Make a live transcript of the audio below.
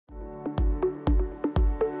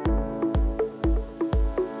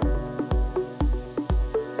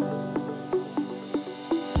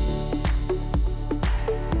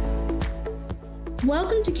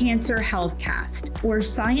Welcome to Cancer Healthcast, where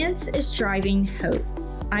science is driving hope.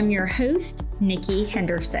 I'm your host, Nikki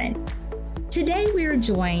Henderson. Today we are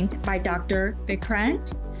joined by Dr.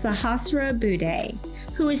 Vikrant Sahasrabuddhe,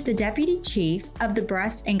 who is the Deputy Chief of the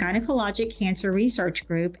Breast and Gynecologic Cancer Research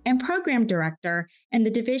Group and Program Director in the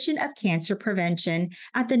Division of Cancer Prevention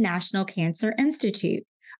at the National Cancer Institute,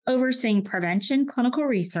 overseeing prevention clinical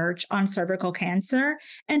research on cervical cancer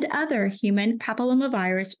and other human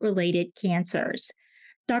papillomavirus-related cancers.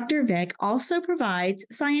 Dr. Vic also provides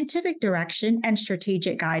scientific direction and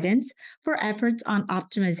strategic guidance for efforts on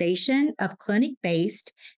optimization of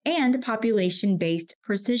clinic-based and population-based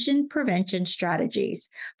precision prevention strategies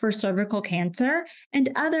for cervical cancer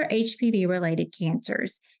and other HPV-related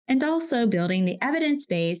cancers, and also building the evidence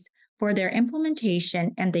base for their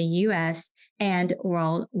implementation in the U.S. and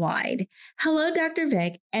worldwide. Hello, Dr.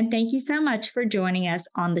 Vic, and thank you so much for joining us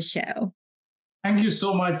on the show. Thank you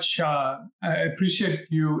so much. I appreciate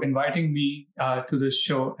you inviting me to this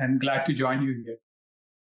show and glad to join you here.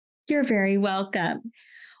 You're very welcome.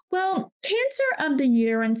 Well, cancer of the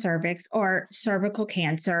uterine cervix or cervical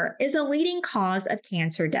cancer is a leading cause of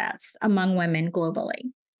cancer deaths among women globally.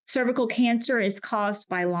 Cervical cancer is caused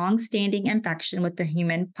by long-standing infection with the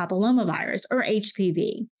human papillomavirus or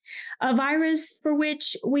HPV, a virus for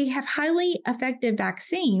which we have highly effective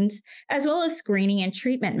vaccines as well as screening and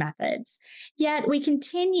treatment methods. Yet we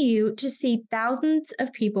continue to see thousands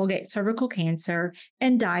of people get cervical cancer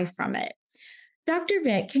and die from it. Dr.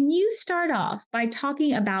 Vic, can you start off by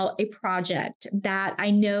talking about a project that I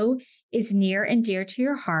know is near and dear to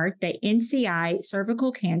your heart, the NCI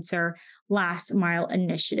Cervical Cancer Last Mile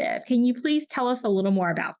Initiative? Can you please tell us a little more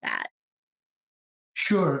about that?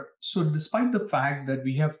 Sure. So despite the fact that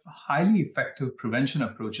we have highly effective prevention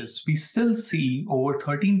approaches, we still see over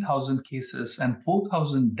 13,000 cases and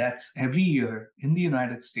 4,000 deaths every year in the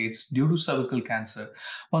United States due to cervical cancer,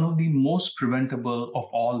 one of the most preventable of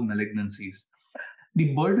all malignancies.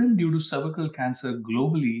 The burden due to cervical cancer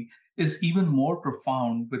globally is even more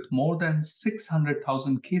profound, with more than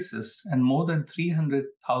 600,000 cases and more than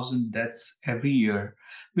 300,000 deaths every year,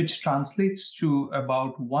 which translates to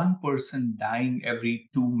about one person dying every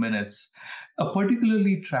 2 minutes. A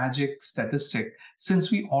particularly tragic statistic,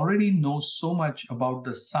 since we already know so much about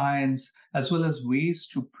the science as well as ways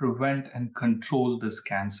to prevent and control this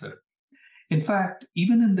cancer. In fact,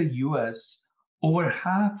 even in the US, over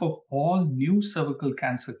half of all new cervical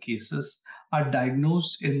cancer cases are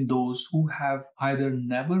diagnosed in those who have either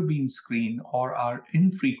never been screened or are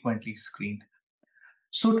infrequently screened.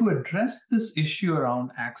 So to address this issue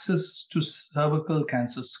around access to cervical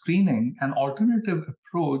cancer screening, an alternative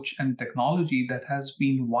approach and technology that has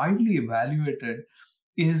been widely evaluated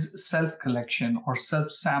is self-collection or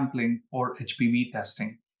self-sampling for HPV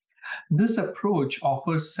testing. This approach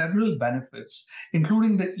offers several benefits,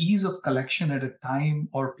 including the ease of collection at a time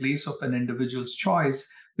or place of an individual's choice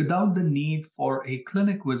without the need for a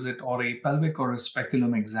clinic visit or a pelvic or a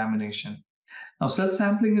speculum examination. Now,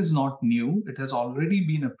 self-sampling is not new. It has already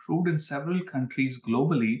been approved in several countries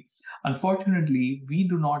globally. Unfortunately, we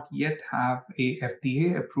do not yet have a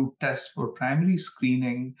FDA-approved test for primary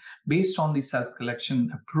screening based on the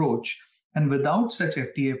self-collection approach. And without such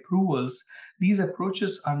FDA approvals, these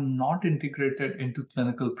approaches are not integrated into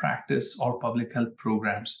clinical practice or public health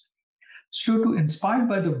programs. So, inspired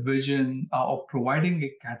by the vision of providing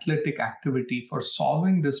a catalytic activity for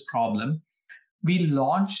solving this problem, we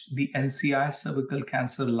launched the NCI Cervical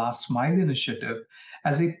Cancer Last Mile Initiative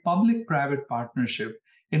as a public-private partnership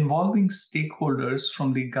involving stakeholders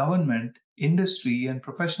from the government, industry, and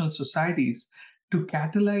professional societies to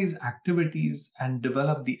catalyze activities and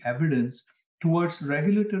develop the evidence towards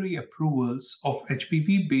regulatory approvals of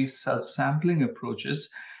HPV-based self-sampling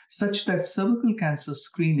approaches such that cervical cancer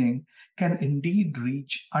screening can indeed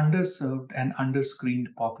reach underserved and underscreened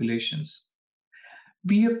populations.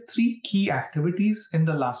 We have three key activities in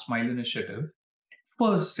the Last Mile Initiative.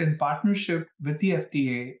 First, in partnership with the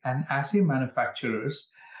FDA and assay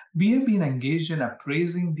manufacturers, we have been engaged in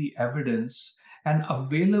appraising the evidence and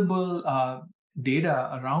available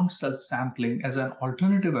data around self-sampling as an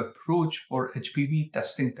alternative approach for HPV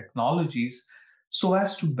testing technologies so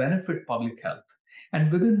as to benefit public health. And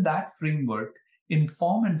within that framework,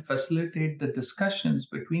 inform and facilitate the discussions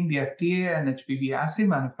between the FDA and HPV assay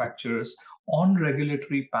manufacturers on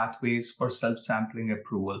regulatory pathways for self-sampling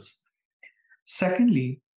approvals.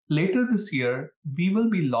 Secondly, later this year, we will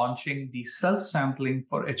be launching the self-sampling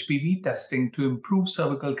for HPV testing to improve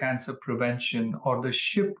cervical cancer prevention, or the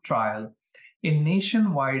SHIP trial, a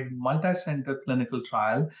nationwide multi-center clinical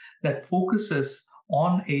trial that focuses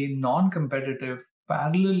on a non-competitive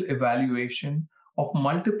parallel evaluation of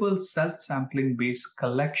multiple self-sampling based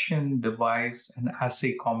collection, device, and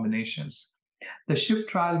assay combinations. The SHIFT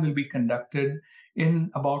trial will be conducted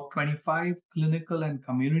in about 25 clinical and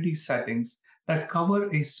community settings that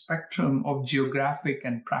cover a spectrum of geographic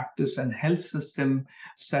and practice and health system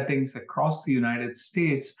settings across the United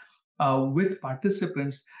States, with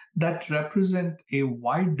participants that represent a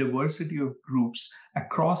wide diversity of groups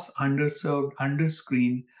across underserved,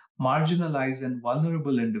 underscreened, marginalized, and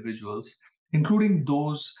vulnerable individuals, including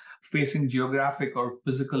those facing geographic or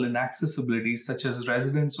physical inaccessibilities, such as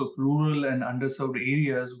residents of rural and underserved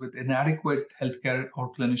areas with inadequate healthcare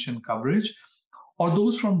or clinician coverage, or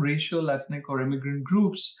those from racial, ethnic, or immigrant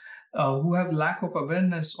groups who have lack of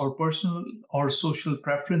awareness or personal or social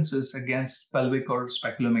preferences against pelvic or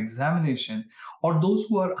speculum examination, or those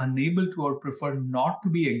who are unable to or prefer not to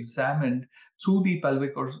be examined through the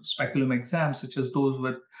pelvic or speculum exam, such as those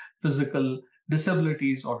with physical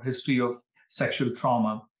disabilities or history of sexual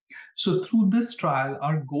trauma. So, through this trial,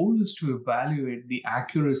 our goal is to evaluate the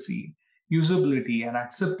accuracy, usability, and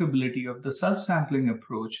acceptability of the self sampling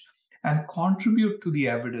approach and contribute to the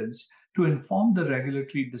evidence to inform the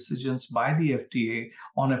regulatory decisions by the FDA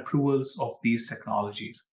on approvals of these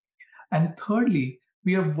technologies. And thirdly,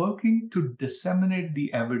 we are working to disseminate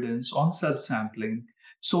the evidence on self sampling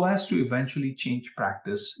so as to eventually change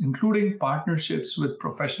practice, including partnerships with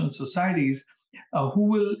professional societies who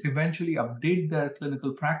will eventually update their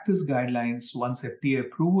clinical practice guidelines once FDA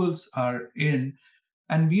approvals are in.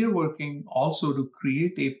 And we are working also to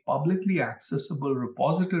create a publicly accessible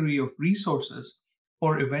repository of resources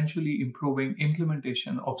for eventually improving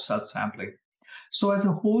implementation of self sampling. So, as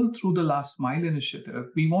a whole, through the Last Mile initiative,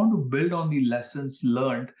 we want to build on the lessons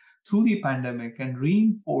learned through the pandemic and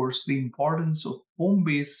reinforce the importance of home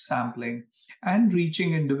based sampling and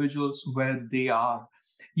reaching individuals where they are,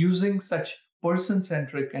 using such person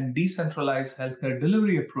centric and decentralized healthcare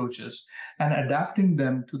delivery approaches and adapting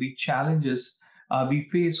them to the challenges we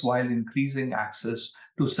face while increasing access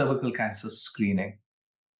to cervical cancer screening.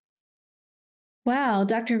 Wow,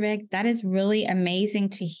 Dr. Vic, that is really amazing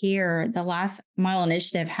to hear the Last Mile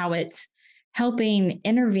Initiative, how it's helping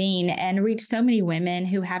intervene and reach so many women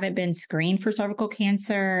who haven't been screened for cervical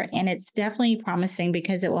cancer. And it's definitely promising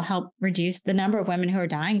because it will help reduce the number of women who are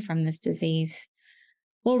dying from this disease.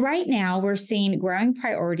 Well, right now, we're seeing growing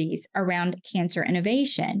priorities around cancer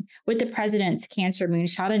innovation with the President's Cancer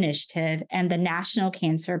Moonshot Initiative and the National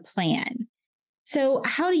Cancer Plan. So,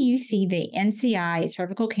 how do you see the NCI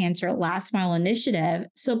Cervical Cancer Last Mile Initiative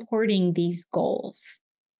supporting these goals?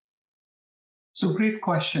 So, great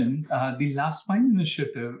question. The Last Mile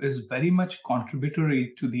initiative is very much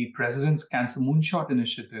contributory to the President's Cancer Moonshot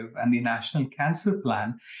initiative and the National Cancer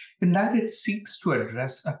Plan, in that it seeks to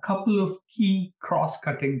address a couple of key cross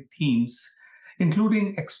cutting themes,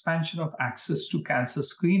 including expansion of access to cancer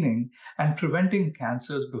screening and preventing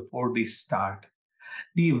cancers before they start.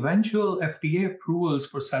 The eventual FDA approvals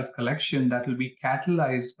for self collection that will be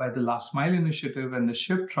catalyzed by the Last Mile initiative and the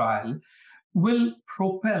SHIFT trial will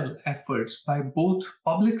propel efforts by both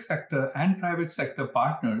public sector and private sector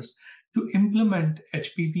partners to implement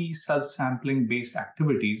HPV self-sampling based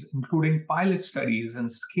activities, including pilot studies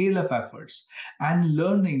and scale-up efforts, and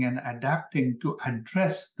learning and adapting to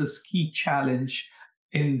address this key challenge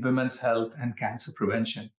in women's health and cancer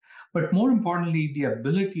prevention. But more importantly, the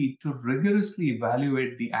ability to rigorously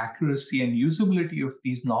evaluate the accuracy and usability of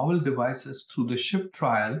these novel devices through the SHIFT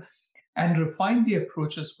trial and refine the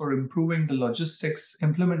approaches for improving the logistics,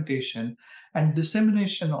 implementation, and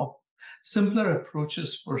dissemination of simpler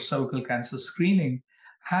approaches for cervical cancer screening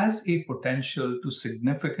has a potential to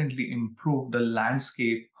significantly improve the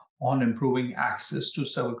landscape on improving access to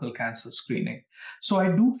cervical cancer screening. So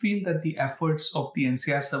I do feel that the efforts of the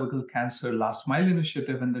NCI Cervical Cancer Last Mile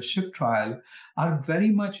Initiative and the SHIFT trial are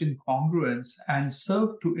very much in congruence and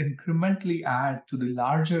serve to incrementally add to the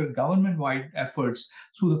larger government-wide efforts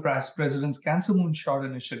through the President's Cancer Moonshot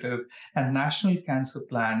Initiative and National Cancer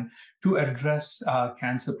Plan to address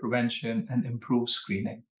cancer prevention and improve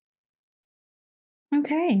screening.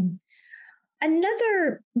 Okay.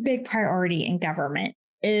 Another big priority in government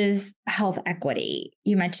is health equity.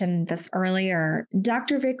 You mentioned this earlier.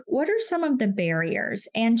 Dr. Vic, what are some of the barriers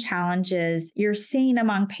and challenges you're seeing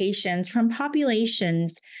among patients from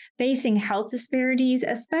populations facing health disparities,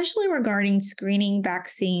 especially regarding screening,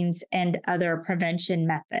 vaccines, and other prevention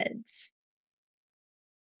methods?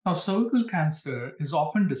 Now, cervical cancer is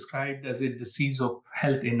often described as a disease of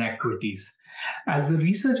health inequities. As the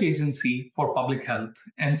research agency for public health,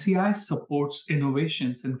 NCI supports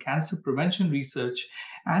innovations in cancer prevention research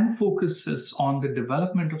and focuses on the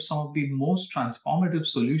development of some of the most transformative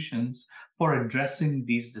solutions for addressing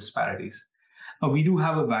these disparities. We do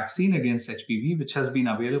have a vaccine against HPV, which has been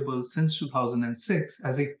available since 2006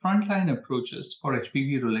 as a frontline approaches for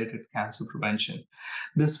HPV-related cancer prevention.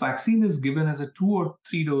 This vaccine is given as a 2 or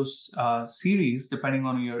 3 dose series, depending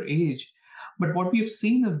on your age. But what we have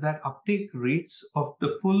seen is that uptake rates of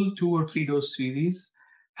the full 2 or 3 dose series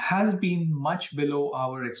has been much below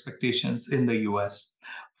our expectations in the US.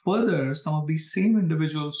 Further, some of these same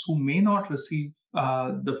individuals who may not receive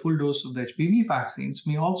the full dose of the HPV vaccines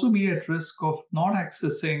may also be at risk of not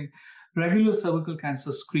accessing regular cervical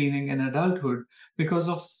cancer screening in adulthood because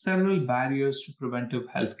of several barriers to preventive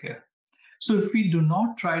healthcare. So, if we do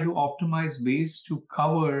not try to optimize ways to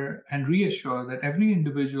cover and reassure that every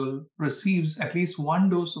individual receives at least 1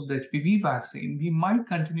 dose of the HPV vaccine, we might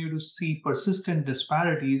continue to see persistent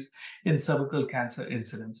disparities in cervical cancer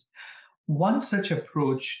incidence. One such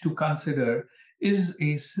approach to consider is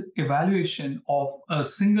a evaluation of a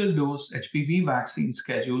single dose HPV vaccine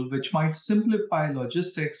schedule, which might simplify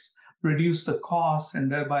logistics, reduce the cost,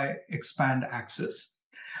 and thereby expand access.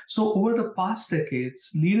 So, over the past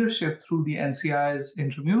decades, leadership through the NCI's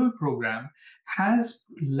intramural program has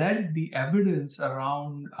led the evidence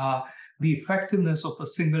around the effectiveness of a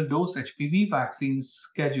single dose HPV vaccine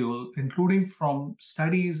schedule, including from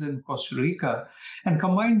studies in Costa Rica, and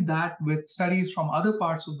combined that with studies from other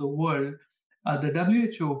parts of the world. The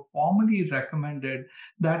WHO formally recommended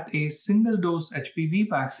that a single dose HPV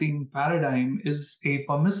vaccine paradigm is a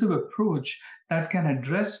permissive approach that can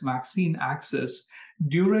address vaccine access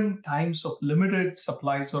during times of limited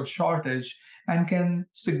supplies or shortage and can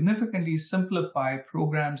significantly simplify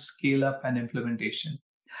program scale up and implementation.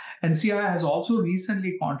 NCI has also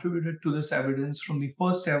recently contributed to this evidence from the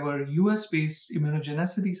first ever US based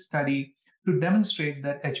immunogenicity study to demonstrate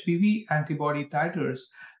that HPV antibody titers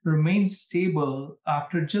remain stable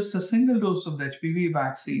after just a single dose of the HPV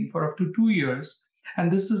vaccine for up to 2 years.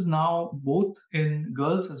 And this is now both in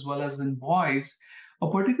girls as well as in boys, a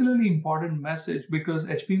particularly important message because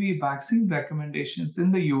HPV vaccine recommendations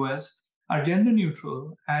in the US are gender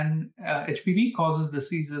neutral, and HPV causes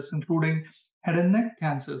diseases including head and neck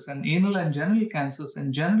cancers and anal and genital cancers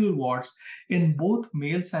and genital warts in both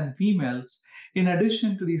males and females, in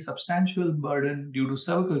addition to the substantial burden due to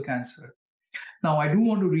cervical cancer. Now, I do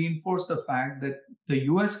want to reinforce the fact that the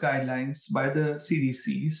US guidelines by the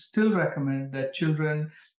CDC still recommend that children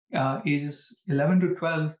ages 11 to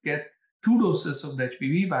 12 get 2 doses of the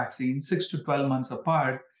HPV vaccine 6 to 12 months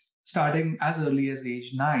apart, starting as early as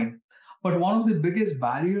age 9. But one of the biggest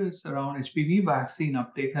barriers around HPV vaccine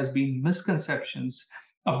uptake has been misconceptions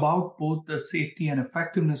about both the safety and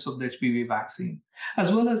effectiveness of the HPV vaccine,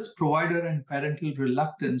 as well as provider and parental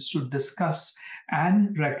reluctance to discuss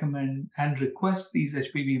and recommend and request these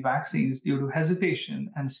HPV vaccines due to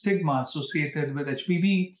hesitation and stigma associated with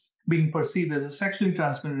HPV being perceived as a sexually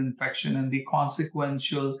transmitted infection and the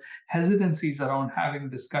consequential hesitancies around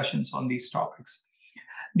having discussions on these topics.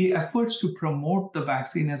 The efforts to promote the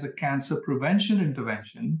vaccine as a cancer prevention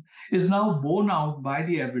intervention is now borne out by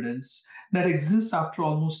the evidence that exists after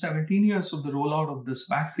almost 17 years of the rollout of this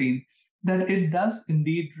vaccine, that it does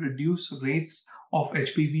indeed reduce rates of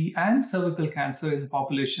HPV and cervical cancer in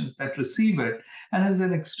populations that receive it, and is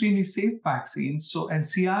an extremely safe vaccine. So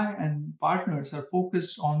NCI and partners are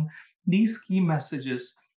focused on these key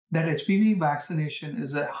messages that HPV vaccination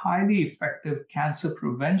is a highly effective cancer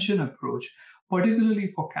prevention approach, particularly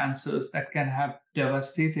for cancers that can have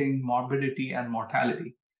devastating morbidity and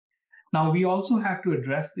mortality. Now, we also have to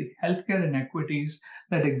address the healthcare inequities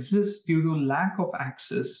that exist due to lack of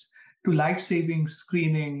access to life-saving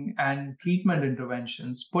screening and treatment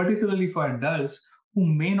interventions, particularly for adults who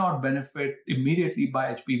may not benefit immediately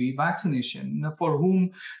by HPV vaccination, for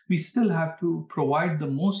whom we still have to provide the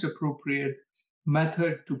most appropriate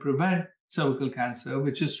method to prevent cervical cancer,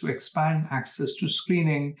 which is to expand access to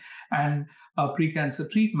screening and pre-cancer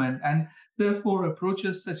treatment. And therefore,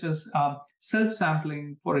 approaches such as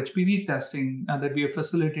self-sampling for HPV testing that we are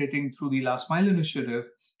facilitating through the Last Mile Initiative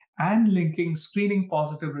and linking screening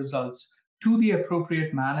positive results to the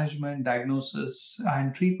appropriate management, diagnosis,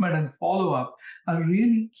 and treatment and follow-up are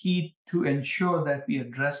really key to ensure that we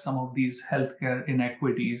address some of these healthcare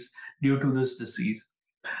inequities due to this disease.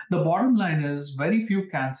 The bottom line is very few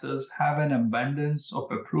cancers have an abundance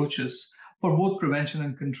of approaches for both prevention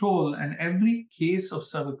and control, and every case of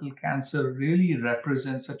cervical cancer really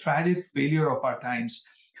represents a tragic failure of our times,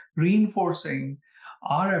 reinforcing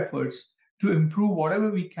our efforts to improve whatever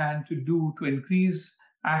we can to do to increase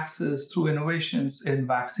access through innovations in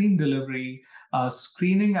vaccine delivery,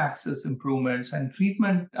 screening access improvements, and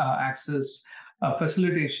treatment access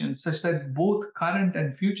facilitation such that both current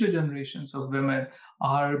and future generations of women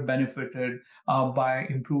are benefited by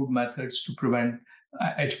improved methods to prevent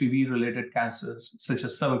HPV related cancers, such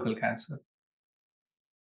as cervical cancer.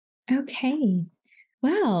 Okay.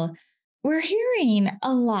 Well, we're hearing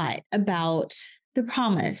a lot about the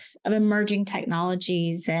promise of emerging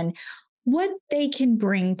technologies and what they can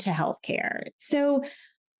bring to healthcare. So,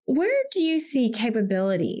 where do you see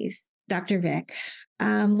capabilities, Dr. Vic,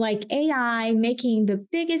 like AI making the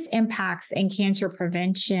biggest impacts in cancer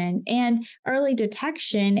prevention and early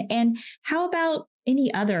detection? And how about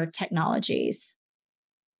any other technologies?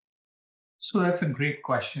 So that's a great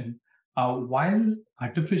question. While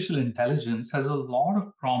artificial intelligence has a lot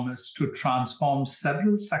of promise to transform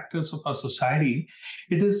several sectors of our society,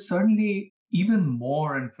 it is certainly even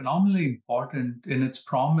more and phenomenally important in its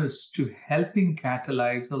promise to helping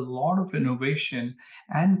catalyze a lot of innovation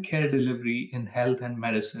and care delivery in health and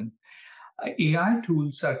medicine. AI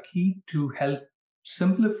tools are key to help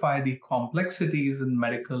simplify the complexities in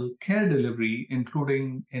medical care delivery,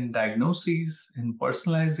 including in diagnoses, in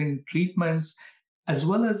personalizing treatments, as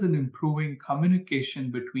well as in improving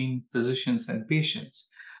communication between physicians and patients,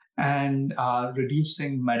 and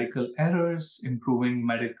reducing medical errors, improving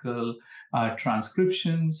medical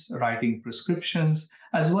transcriptions, writing prescriptions,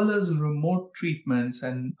 as well as remote treatments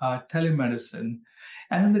and telemedicine.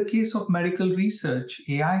 And in the case of medical research,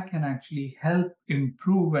 AI can actually help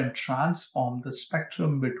improve and transform the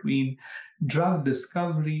spectrum between drug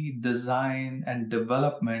discovery, design, and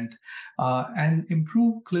development, and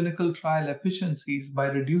improve clinical trial efficiencies by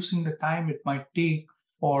reducing the time it might take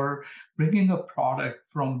for bringing a product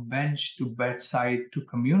from bench to bedside to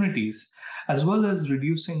communities, as well as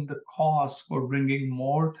reducing the cost for bringing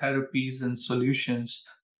more therapies and solutions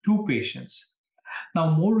to patients.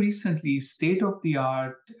 Now, more recently, state of the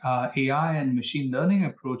art AI and machine learning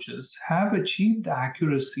approaches have achieved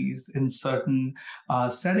accuracies in certain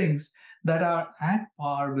settings that are at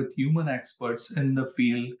par with human experts in the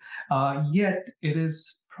field. Yet, it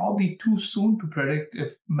is probably too soon to predict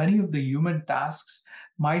if many of the human tasks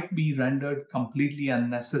might be rendered completely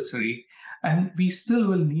unnecessary. And we still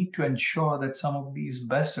will need to ensure that some of these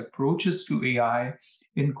best approaches to AI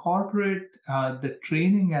incorporate the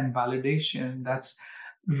training and validation that's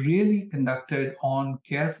really conducted on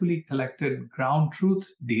carefully collected ground truth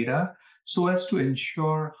data so as to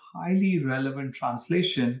ensure highly relevant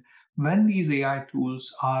translation when these AI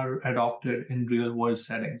tools are adopted in real world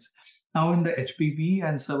settings. Now, in the HPV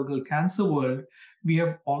and cervical cancer world, we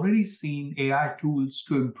have already seen AI tools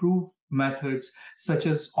to improve methods such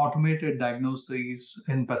as automated diagnoses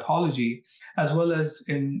in pathology, as well as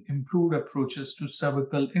in improved approaches to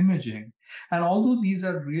cervical imaging. And although these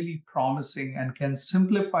are really promising and can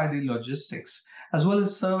simplify the logistics, as well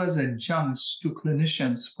as serve as adjuncts to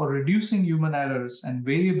clinicians for reducing human errors and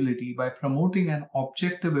variability by promoting an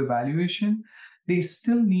objective evaluation, they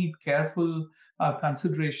still need careful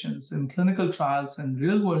considerations in clinical trials and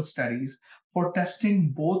real world studies for testing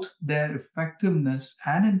both their effectiveness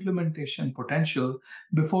and implementation potential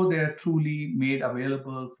before they are truly made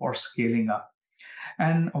available for scaling up.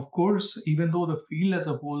 And of course, even though the field as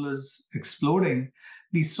a whole is exploding,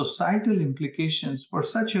 the societal implications for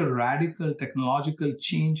such a radical technological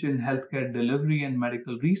change in healthcare delivery and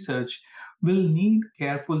medical research will need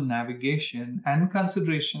careful navigation and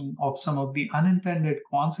consideration of some of the unintended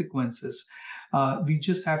consequences. We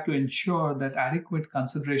just have to ensure that adequate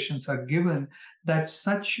considerations are given, that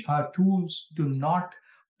such tools do not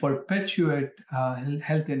perpetuate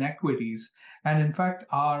health inequities, and in fact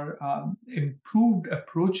are improved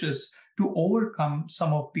approaches to overcome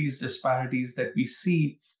some of these disparities that we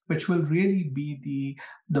see, which will really be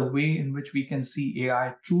the way in which we can see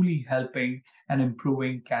AI truly helping and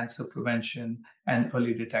improving cancer prevention and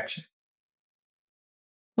early detection.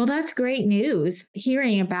 Well, that's great news.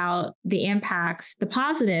 Hearing about the impacts, the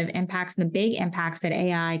positive impacts, and the big impacts that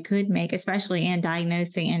AI could make, especially in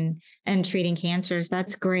diagnosing and treating cancers.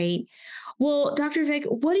 That's great. Well, Dr. Vic,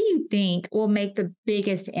 what do you think will make the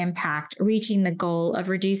biggest impact reaching the goal of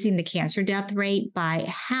reducing the cancer death rate by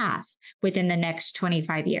half within the next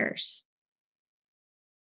 25 years?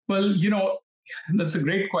 Well, that's a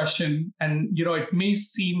great question. And, it may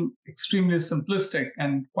seem extremely simplistic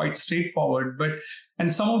and quite straightforward,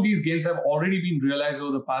 and some of these gains have already been realized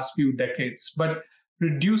over the past few decades. But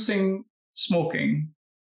reducing smoking,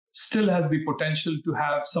 still has the potential to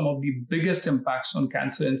have some of the biggest impacts on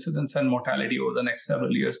cancer incidence and mortality over the next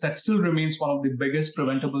several years. That still remains one of the biggest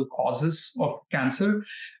preventable causes of cancer.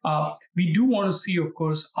 We do want to see, of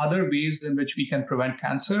course, other ways in which we can prevent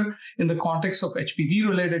cancer. In the context of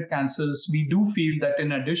HPV-related cancers, we do feel that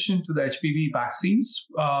in addition to the HPV vaccines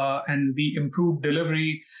and the improved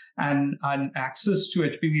delivery and access to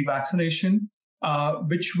HPV vaccination,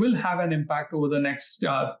 which will have an impact over the next 2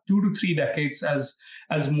 to 3 decades as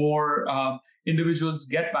more individuals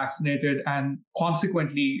get vaccinated, and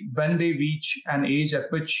consequently, when they reach an age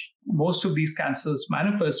at which most of these cancers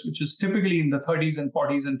manifest, which is typically in the 30s and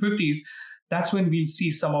 40s and 50s, that's when we'll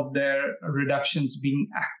see some of their reductions being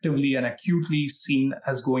actively and acutely seen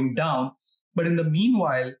as going down. But in the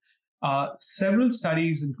meanwhile, several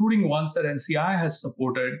studies, including ones that NCI has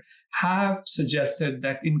supported, have suggested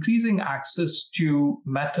that increasing access to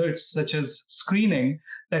methods such as screening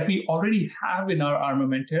that we already have in our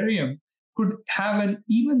armamentarium could have an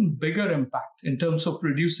even bigger impact in terms of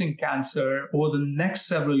reducing cancer over the next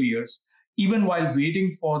several years, even while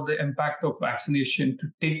waiting for the impact of vaccination to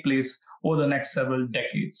take place over the next several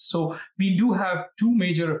decades. So we do have 2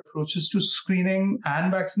 major approaches to screening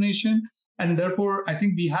and vaccination. And therefore, I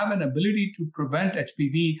think we have an ability to prevent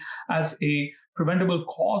HPV as a preventable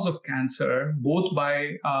cause of cancer, both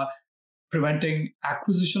by preventing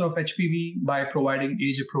acquisition of HPV, by providing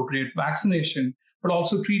age-appropriate vaccination, but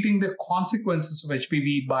also treating the consequences of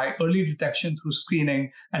HPV by early detection through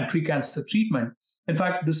screening and pre-cancer treatment. In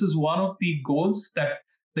fact, this is one of the goals that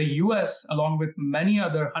the US, along with many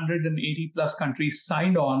other 180 plus countries,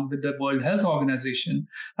 signed on with the World Health Organization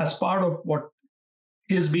as part of what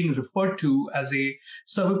is being referred to as a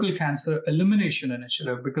cervical cancer elimination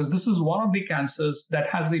initiative, because this is one of the cancers that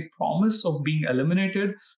has a promise of being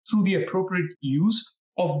eliminated through the appropriate use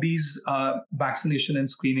of these vaccination and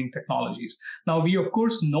screening technologies. Now, we of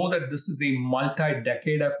course know that this is a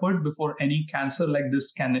multi-decade effort before any cancer like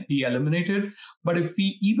this can be eliminated. But if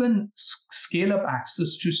we even scale up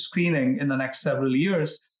access to screening in the next several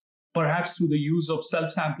years, perhaps through the use of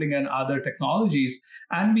self-sampling and other technologies,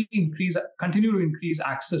 and we continue to increase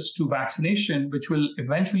access to vaccination, which will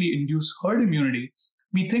eventually induce herd immunity,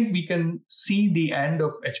 we think we can see the end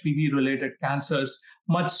of HPV-related cancers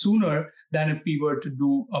much sooner than if we were to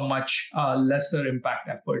do a much lesser impact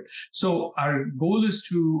effort. So our goal is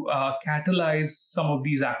to catalyze some of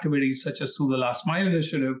these activities, such as through the Last Mile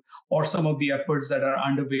Initiative or some of the efforts that are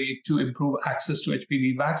underway to improve access to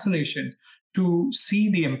HPV vaccination, to see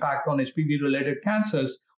the impact on HPV-related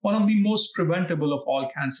cancers, one of the most preventable of all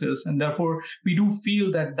cancers. And therefore, we do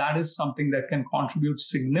feel that that is something that can contribute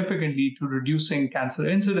significantly to reducing cancer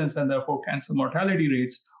incidence and therefore cancer mortality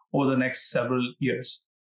rates over the next several years.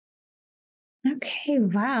 Okay,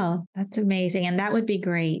 wow, that's amazing. And that would be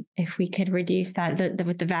great if we could reduce that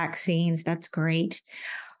with the vaccines. That's great.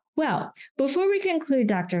 Well, before we conclude,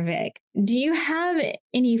 Dr. Vic, do you have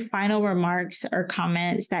any final remarks or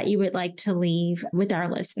comments that you would like to leave with our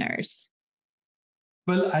listeners?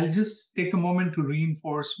 Well, I'll just take a moment to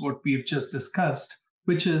reinforce what we've just discussed,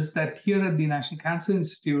 which is that here at the National Cancer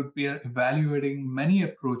Institute, we are evaluating many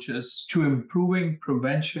approaches to improving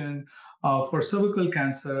prevention for cervical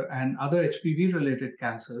cancer and other HPV-related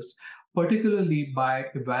cancers, particularly by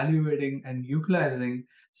evaluating and utilizing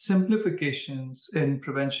simplifications in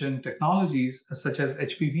prevention technologies such as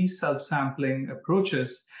HPV self-sampling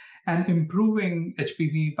approaches and improving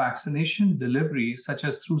HPV vaccination delivery, such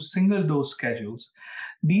as through single-dose schedules.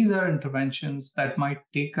 These are interventions that might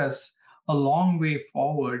take us a long way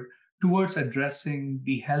forward towards addressing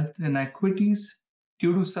the health inequities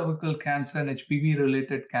due to cervical cancer and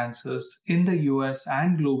HPV-related cancers in the US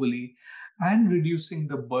and globally, and reducing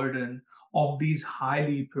the burden of these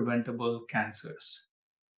highly preventable cancers.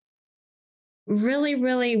 Really,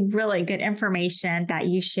 really, really good information that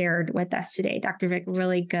you shared with us today, Dr. Vic.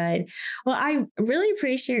 Really good. Well, I really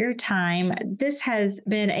appreciate your time. This has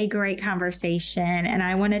been a great conversation, and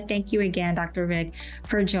I want to thank you again, Dr. Vic,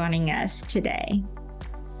 for joining us today.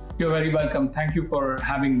 You're very welcome. Thank you for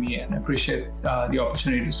having me, and I appreciate the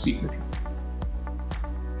opportunity to speak with you.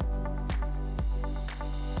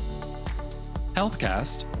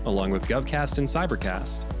 Healthcast, along with GovCast and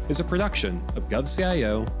Cybercast, is a production of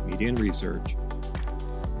GovCIO Media and Research.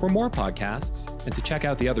 For more podcasts and to check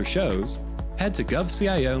out the other shows, head to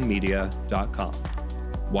govciomedia.com.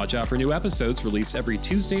 Watch out for new episodes released every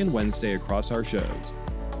Tuesday and Wednesday across our shows.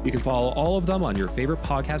 You can follow all of them on your favorite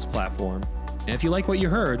podcast platform. And if you like what you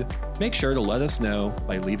heard, make sure to let us know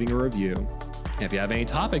by leaving a review. And if you have any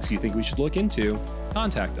topics you think we should look into,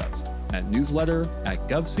 contact us at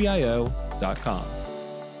newsletter@govcio.com.